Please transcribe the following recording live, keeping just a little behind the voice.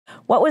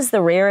What was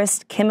the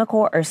rarest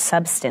chemical or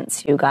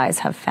substance you guys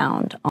have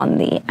found on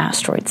the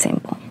asteroid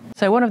sample?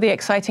 So one of the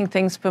exciting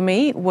things for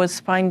me was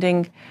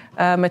finding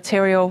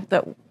material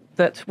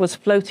that was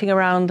floating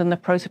around in the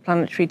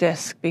protoplanetary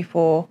disk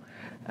before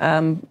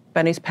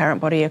Bennu's parent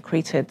body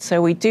accreted.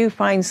 So we do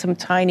find some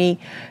tiny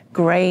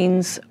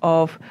grains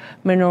of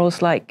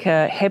minerals like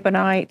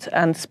hibonite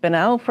and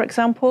spinel, for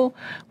example,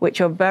 which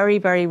are very,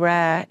 very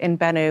rare in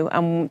Bennu,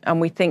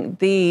 and we think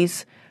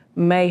these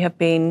may have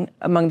been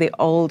among the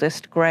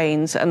oldest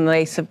grains, and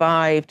they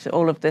survived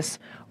all of this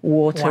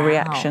water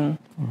reaction.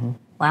 Mm-hmm.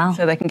 Wow.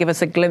 So they can give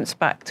us a glimpse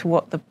back to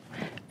what the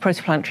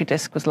protoplanetary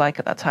disk was like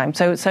at that time.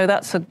 So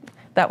that's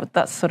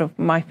sort of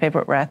my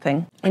favorite rare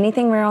thing.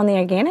 Anything rare on the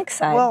organic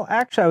side? Well,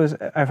 actually,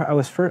 I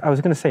was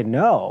going to say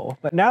no,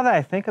 but now that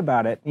I think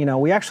about it, you know,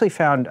 we actually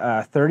found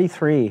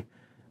 33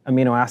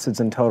 amino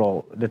acids in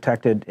total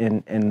detected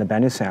in the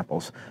Bennu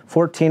samples.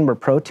 14 were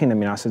protein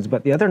amino acids,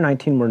 but the other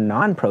 19 were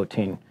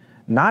non-protein,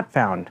 not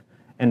found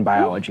in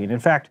biology. And in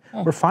fact,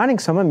 we're finding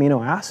some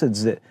amino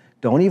acids that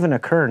don't even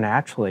occur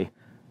naturally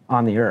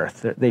on the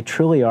Earth. They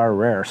truly are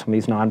rare, some of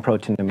these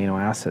non-protein amino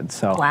acids.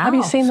 So, wow. Have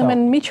you seen them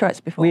in meteorites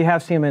before? We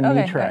have seen them in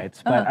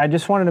meteorites, but I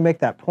just wanted to make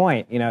that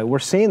point. You know, we're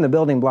seeing the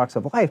building blocks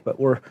of life, but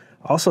we're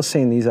also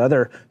seeing these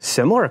other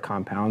similar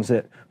compounds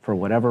that, for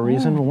whatever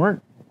reason,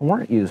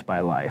 weren't used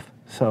by life.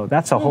 So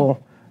that's a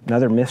whole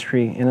another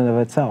mystery in and of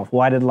itself.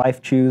 Why did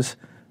life choose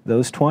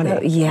those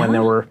 20 when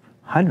there were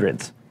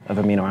hundreds of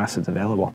amino acids available?